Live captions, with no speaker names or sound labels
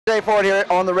Straightforward here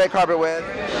on the red carpet with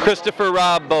Christopher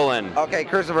Rob Bowen. Okay,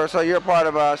 Christopher, so you're part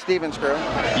of Steven's crew.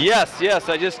 Yes.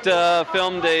 I just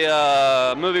filmed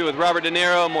a movie with Robert De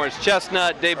Niro, Morris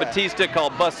Chestnut, Dave Bautista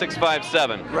called Bus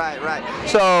 657. Right.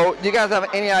 So, do you guys have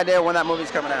any idea when that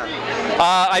movie's coming out?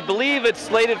 I believe it's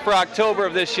slated for October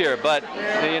of this year, but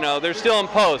you know, they're still in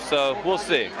post, so we'll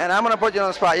see. And I'm going to put you on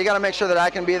the spot. You got to make sure that I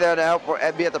can be there to help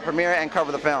be at the premiere and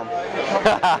cover the film.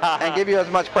 And give you as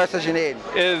much press as you need.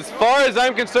 As far as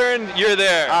I'm concerned, you're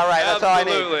there. All right, that's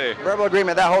Absolutely. all I need. Verbal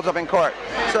agreement, that holds up in court.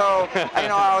 So, you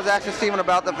know, I was asking Steven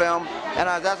about the film, and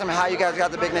I was asking him how you guys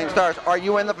got the big name stars. Are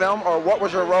you in the film, or what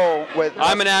was your role with?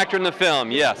 I'm an actor in the film,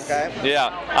 yes. Okay. Yeah,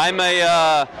 I'm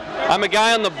a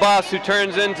guy on the bus who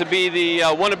turns in to be the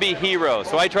wannabe hero.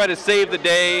 So I try to save the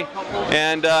day,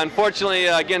 and unfortunately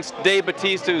against Dave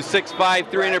Bautista, who's 6'5",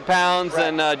 300 pounds,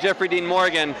 and Jeffrey Dean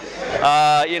Morgan,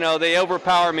 you know, they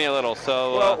overpower me a little.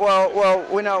 So. Well,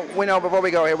 we know. Before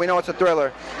we go here, we know it's a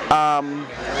thriller,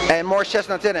 and Morris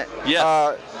Chestnut's in it.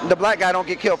 Yes. The black guy don't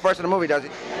get killed first in the movie, does he?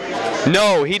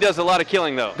 No, he does a lot of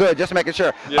killing though. Good, just making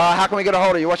sure. Yeah. How can we get a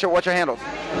hold of you? What's your handles?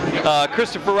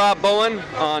 Christopher Rob Bowen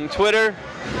on Twitter,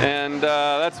 and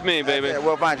that's me, baby.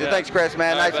 We'll find you. Yeah. Thanks, Chris,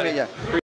 man. All right, Nice to meet you.